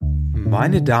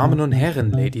Meine Damen und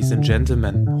Herren, Ladies and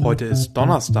Gentlemen, heute ist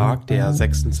Donnerstag, der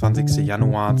 26.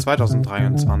 Januar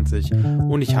 2023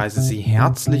 und ich heiße Sie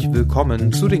herzlich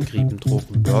willkommen zu den Griepentrog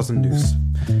Börsen News.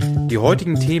 Die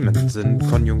heutigen Themen sind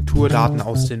Konjunkturdaten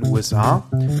aus den USA,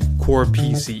 Core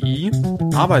PCE,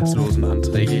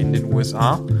 Arbeitslosenanträge in den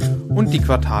USA und die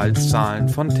Quartalszahlen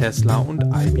von Tesla und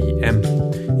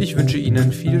IBM. Ich wünsche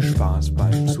Ihnen viel Spaß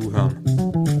beim Zuhören.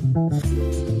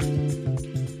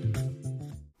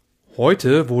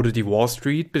 Heute wurde die Wall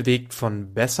Street bewegt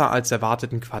von besser als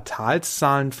erwarteten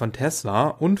Quartalszahlen von Tesla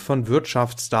und von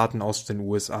Wirtschaftsdaten aus den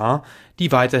USA,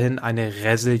 die weiterhin eine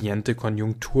resiliente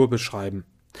Konjunktur beschreiben.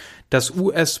 Das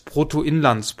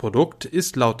US-Bruttoinlandsprodukt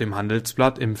ist laut dem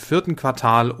Handelsblatt im vierten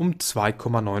Quartal um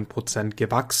 2,9%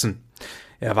 gewachsen.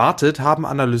 Erwartet haben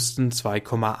Analysten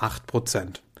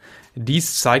 2,8%.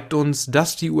 Dies zeigt uns,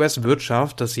 dass die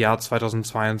US-Wirtschaft das Jahr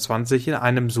 2022 in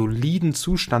einem soliden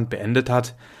Zustand beendet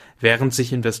hat, während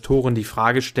sich Investoren die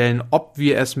Frage stellen, ob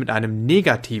wir es mit einem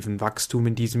negativen Wachstum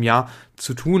in diesem Jahr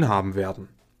zu tun haben werden.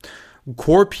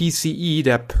 Core PCE,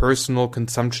 der Personal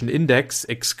Consumption Index,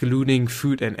 excluding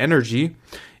Food and Energy,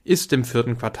 ist im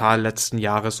vierten Quartal letzten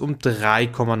Jahres um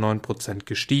 3,9%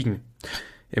 gestiegen.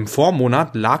 Im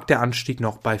Vormonat lag der Anstieg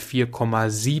noch bei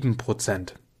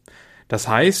 4,7%. Das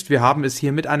heißt, wir haben es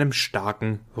hier mit einem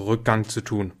starken Rückgang zu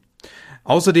tun.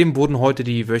 Außerdem wurden heute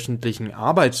die wöchentlichen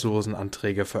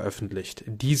Arbeitslosenanträge veröffentlicht.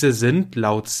 Diese sind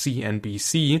laut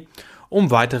CNBC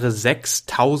um weitere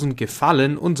 6.000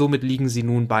 gefallen und somit liegen sie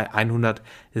nun bei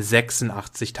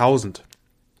 186.000.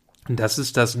 Das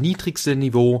ist das niedrigste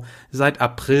Niveau seit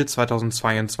April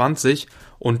 2022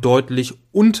 und deutlich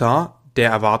unter der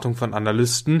Erwartung von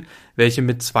Analysten, welche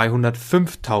mit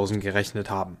 205.000 gerechnet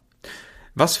haben.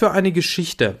 Was für eine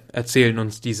Geschichte erzählen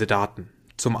uns diese Daten?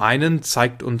 Zum einen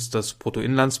zeigt uns das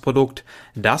Bruttoinlandsprodukt,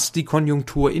 dass die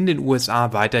Konjunktur in den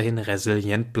USA weiterhin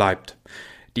resilient bleibt.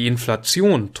 Die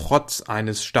Inflation trotz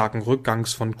eines starken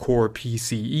Rückgangs von Core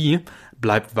PCE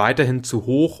bleibt weiterhin zu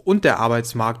hoch und der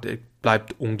Arbeitsmarkt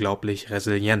bleibt unglaublich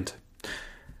resilient.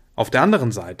 Auf der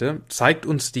anderen Seite zeigt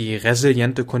uns die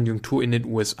resiliente Konjunktur in den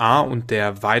USA und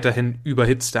der weiterhin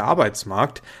überhitzte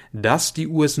Arbeitsmarkt, dass die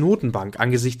US-Notenbank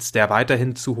angesichts der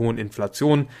weiterhin zu hohen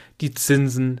Inflation die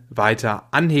Zinsen weiter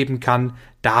anheben kann,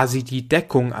 da sie die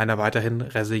Deckung einer weiterhin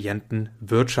resilienten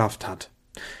Wirtschaft hat.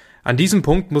 An diesem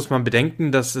Punkt muss man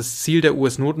bedenken, dass das Ziel der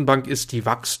US-Notenbank ist, die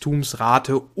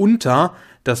Wachstumsrate unter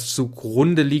das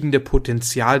zugrunde liegende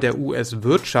Potenzial der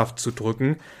US-Wirtschaft zu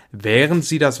drücken, während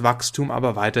sie das Wachstum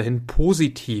aber weiterhin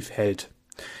positiv hält.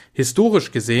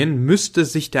 Historisch gesehen müsste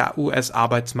sich der US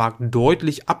Arbeitsmarkt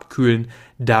deutlich abkühlen,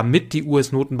 damit die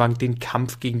US-Notenbank den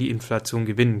Kampf gegen die Inflation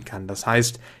gewinnen kann. Das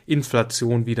heißt,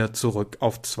 Inflation wieder zurück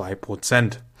auf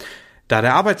 2%. Da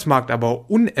der Arbeitsmarkt aber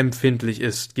unempfindlich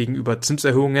ist gegenüber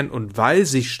Zinserhöhungen und weil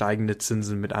sich steigende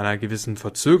Zinsen mit einer gewissen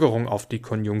Verzögerung auf die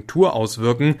Konjunktur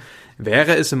auswirken,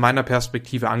 wäre es in meiner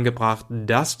Perspektive angebracht,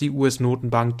 dass die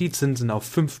US-Notenbank die Zinsen auf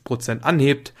 5%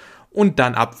 anhebt und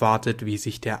dann abwartet, wie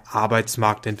sich der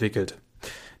Arbeitsmarkt entwickelt.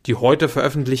 Die heute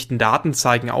veröffentlichten Daten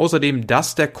zeigen außerdem,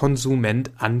 dass der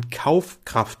Konsument an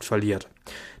Kaufkraft verliert.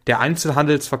 Der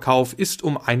Einzelhandelsverkauf ist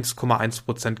um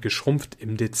 1,1% geschrumpft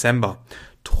im Dezember.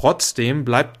 Trotzdem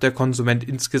bleibt der Konsument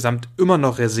insgesamt immer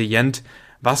noch resilient,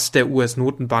 was der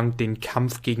US-Notenbank den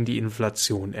Kampf gegen die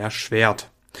Inflation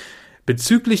erschwert.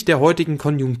 Bezüglich der heutigen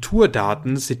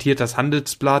Konjunkturdaten zitiert das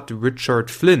Handelsblatt Richard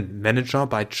Flynn, Manager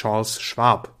bei Charles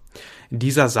Schwab.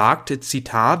 Dieser sagt,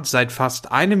 Zitat, seit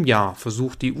fast einem Jahr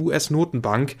versucht die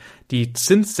US-Notenbank, die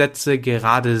Zinssätze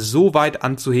gerade so weit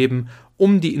anzuheben,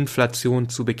 um die Inflation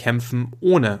zu bekämpfen,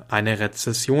 ohne eine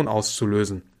Rezession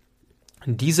auszulösen.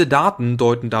 Diese Daten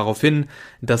deuten darauf hin,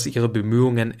 dass ihre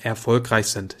Bemühungen erfolgreich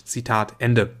sind. Zitat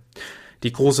Ende.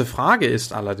 Die große Frage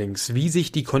ist allerdings, wie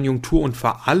sich die Konjunktur und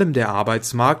vor allem der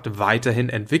Arbeitsmarkt weiterhin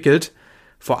entwickelt.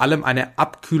 Vor allem eine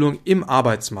Abkühlung im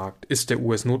Arbeitsmarkt ist der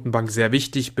US-Notenbank sehr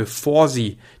wichtig, bevor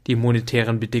sie die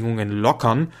monetären Bedingungen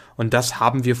lockern, und das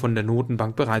haben wir von der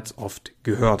Notenbank bereits oft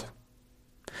gehört.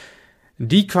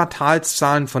 Die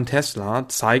Quartalszahlen von Tesla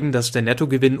zeigen, dass der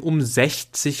Nettogewinn um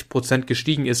 60%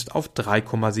 gestiegen ist auf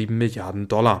 3,7 Milliarden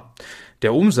Dollar.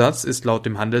 Der Umsatz ist laut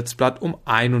dem Handelsblatt um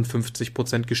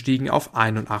 51% gestiegen auf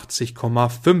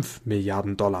 81,5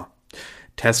 Milliarden Dollar.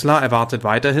 Tesla erwartet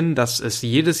weiterhin, dass es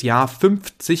jedes Jahr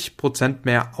 50%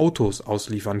 mehr Autos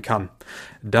ausliefern kann.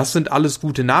 Das sind alles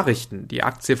gute Nachrichten. Die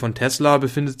Aktie von Tesla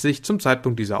befindet sich zum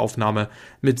Zeitpunkt dieser Aufnahme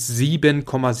mit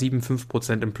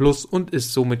 7,75% im Plus und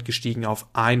ist somit gestiegen auf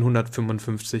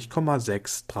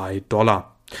 155,63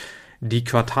 Dollar. Die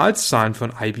Quartalszahlen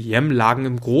von IBM lagen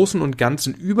im Großen und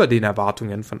Ganzen über den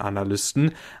Erwartungen von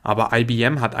Analysten, aber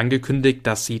IBM hat angekündigt,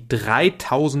 dass sie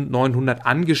 3.900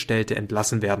 Angestellte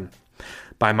entlassen werden.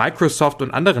 Bei Microsoft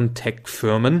und anderen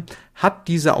Tech-Firmen hat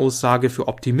diese Aussage für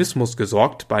Optimismus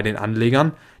gesorgt bei den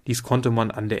Anlegern. Dies konnte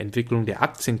man an der Entwicklung der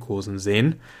Aktienkursen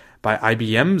sehen. Bei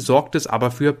IBM sorgt es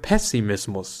aber für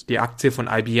Pessimismus. Die Aktie von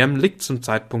IBM liegt zum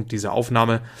Zeitpunkt dieser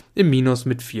Aufnahme im Minus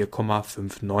mit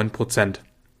 4,59%.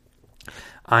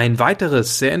 Ein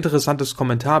weiteres sehr interessantes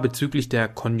Kommentar bezüglich der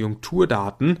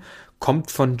Konjunkturdaten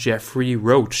kommt von Jeffrey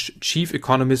Roach, Chief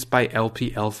Economist bei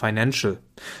LPL Financial.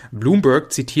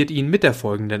 Bloomberg zitiert ihn mit der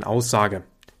folgenden Aussage.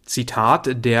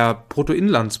 Zitat, der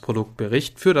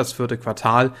Bruttoinlandsproduktbericht für das 4.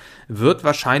 Quartal wird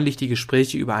wahrscheinlich die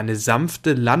Gespräche über eine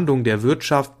sanfte Landung der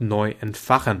Wirtschaft neu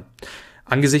entfachen.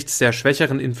 Angesichts der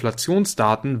schwächeren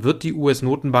Inflationsdaten wird die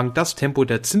US-Notenbank das Tempo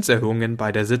der Zinserhöhungen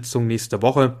bei der Sitzung nächste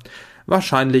Woche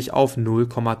wahrscheinlich auf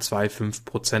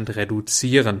 0,25%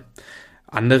 reduzieren.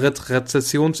 Andere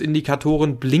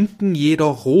Rezessionsindikatoren blinken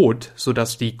jedoch rot,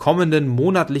 sodass die kommenden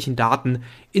monatlichen Daten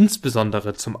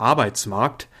insbesondere zum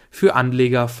Arbeitsmarkt für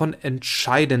Anleger von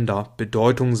entscheidender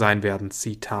Bedeutung sein werden.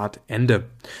 Zitat Ende.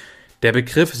 Der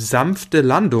Begriff sanfte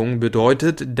Landung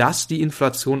bedeutet, dass die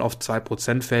Inflation auf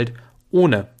 2% fällt,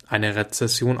 ohne eine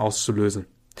Rezession auszulösen.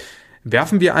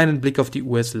 Werfen wir einen Blick auf die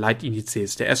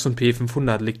US-Leitindizes. Der S&P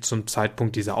 500 liegt zum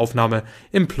Zeitpunkt dieser Aufnahme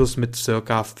im Plus mit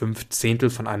ca.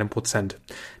 0,5%.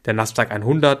 Der Nasdaq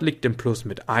 100 liegt im Plus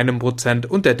mit 1%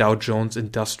 und der Dow Jones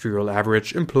Industrial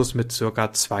Average im Plus mit ca.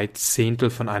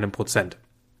 0,2%.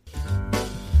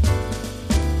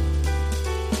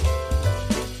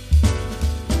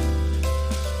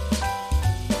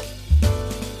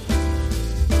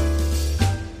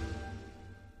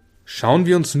 Schauen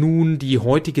wir uns nun die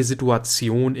heutige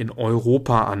Situation in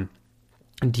Europa an.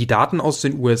 Die Daten aus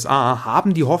den USA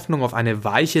haben die Hoffnung auf eine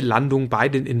weiche Landung bei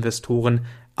den Investoren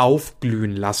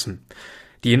aufglühen lassen.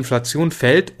 Die Inflation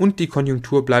fällt und die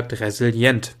Konjunktur bleibt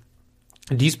resilient.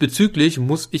 Diesbezüglich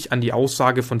muss ich an die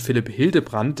Aussage von Philipp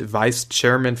Hildebrand, Vice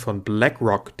Chairman von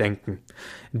BlackRock, denken.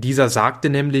 Dieser sagte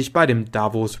nämlich bei dem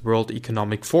Davos World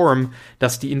Economic Forum,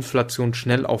 dass die Inflation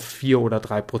schnell auf 4 oder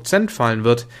 3% fallen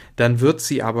wird, dann wird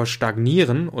sie aber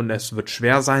stagnieren und es wird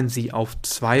schwer sein, sie auf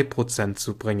 2%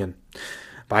 zu bringen.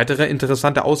 Weitere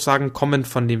interessante Aussagen kommen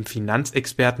von dem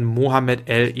Finanzexperten Mohamed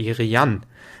El-Erian.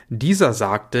 Dieser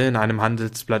sagte in einem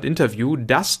Handelsblatt-Interview,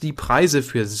 dass die Preise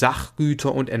für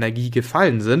Sachgüter und Energie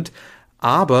gefallen sind,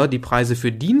 aber die Preise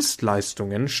für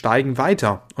Dienstleistungen steigen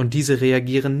weiter und diese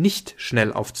reagieren nicht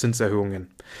schnell auf Zinserhöhungen.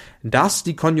 Dass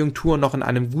die Konjunktur noch in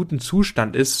einem guten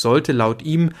Zustand ist, sollte laut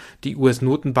ihm die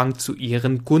US-Notenbank zu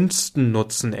ihren Gunsten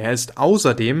nutzen. Er ist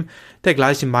außerdem der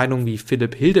gleichen Meinung wie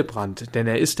Philipp Hildebrand, denn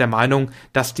er ist der Meinung,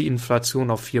 dass die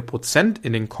Inflation auf 4%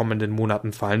 in den kommenden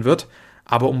Monaten fallen wird.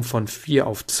 Aber um von 4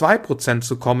 auf 2%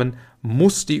 zu kommen,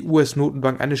 muss die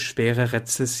US-Notenbank eine schwere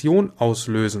Rezession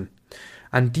auslösen.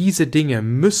 An diese Dinge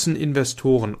müssen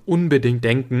Investoren unbedingt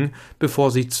denken,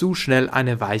 bevor sie zu schnell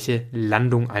eine weiche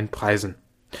Landung einpreisen.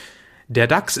 Der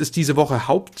DAX ist diese Woche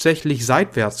hauptsächlich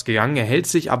seitwärts gegangen, er hält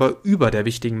sich aber über der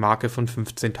wichtigen Marke von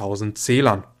 15.000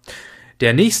 Zählern.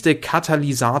 Der nächste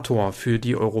Katalysator für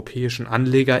die europäischen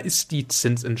Anleger ist die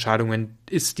Zinsentscheidung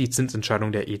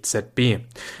der EZB.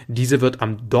 Diese wird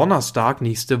am Donnerstag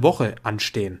nächste Woche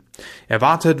anstehen.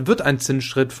 Erwartet wird ein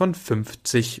Zinsschritt von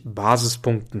 50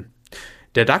 Basispunkten.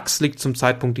 Der DAX liegt zum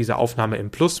Zeitpunkt dieser Aufnahme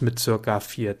im Plus mit ca.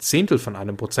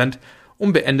 0,4%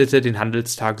 und beendete den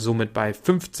Handelstag somit bei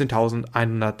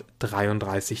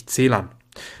 15.133 Zählern.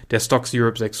 Der Stoxx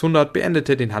Europe 600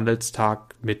 beendete den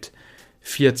Handelstag mit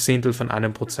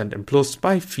 0,4% im Plus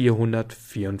bei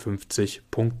 454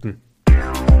 Punkten.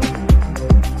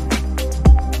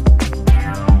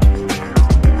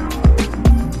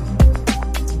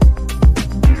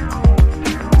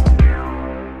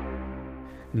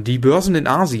 Die Börsen in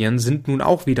Asien sind nun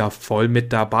auch wieder voll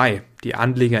mit dabei. Die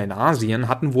Anleger in Asien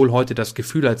hatten wohl heute das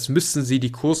Gefühl, als müssten sie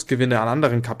die Kursgewinne an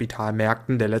anderen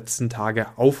Kapitalmärkten der letzten Tage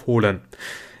aufholen.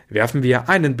 Werfen wir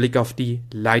einen Blick auf die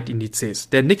Leitindizes.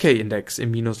 Der Nikkei-Index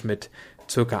im Minus mit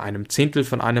ca.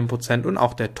 0,1% und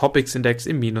auch der Topix-Index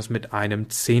im Minus mit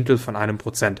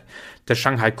 0,1%. Der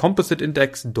Shanghai Composite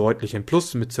Index deutlich im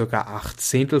Plus mit ca.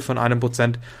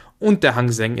 0,8% und der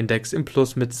Hang Seng Index im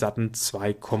Plus mit satten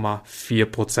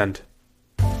 2,4%.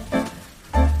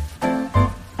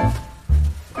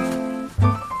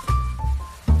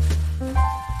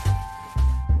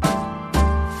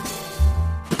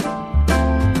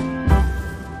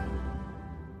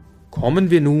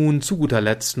 Kommen wir nun zu guter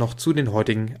Letzt noch zu den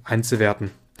heutigen Einzelwerten.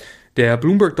 Der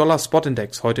Bloomberg Dollar Spot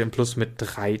Index heute im Plus mit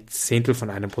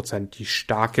 0,03%. Die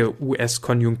starke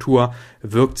US-Konjunktur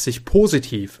wirkt sich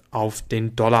positiv auf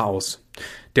den Dollar aus.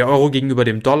 Der Euro gegenüber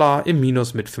dem Dollar im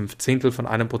Minus mit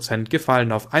 0,05%,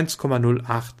 gefallen auf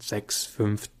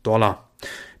 1,0865 Dollar.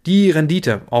 Die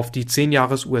Rendite auf die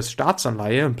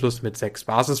 10-Jahres-US-Staatsanleihe im Plus mit 6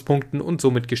 Basispunkten und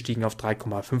somit gestiegen auf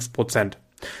 3,5%.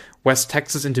 West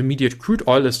Texas Intermediate Crude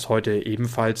Oil ist heute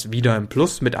ebenfalls wieder im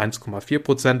Plus mit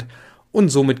 1,4% und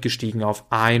somit gestiegen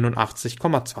auf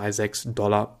 81,26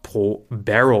 Dollar pro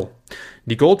Barrel.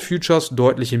 Die Gold Futures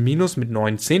deutlich im Minus mit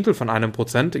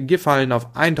 0,09%, gefallen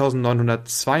auf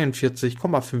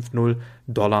 1.942,50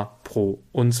 Dollar pro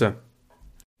Unze.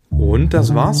 Und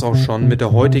das war's auch schon mit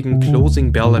der heutigen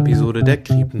Closing Bell Episode der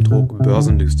Griepentrog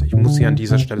Börsen. Ich muss Sie an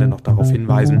dieser Stelle noch darauf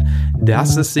hinweisen,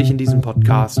 dass es sich in diesem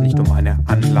Podcast nicht um eine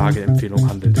Anlageempfehlung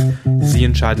handelt. Sie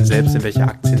entscheiden selbst, in welche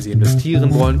Aktien Sie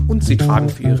investieren wollen, und Sie tragen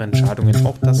für Ihre Entscheidungen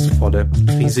auch das volle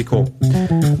Risiko.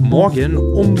 Morgen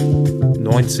um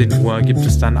 19 Uhr gibt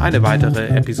es dann eine weitere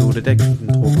Episode der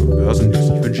Griepentrog Börsen.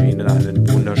 Ich wünsche Ihnen einen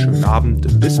wunderschönen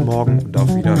Abend. Bis morgen und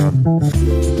auf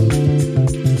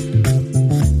Wiederhören.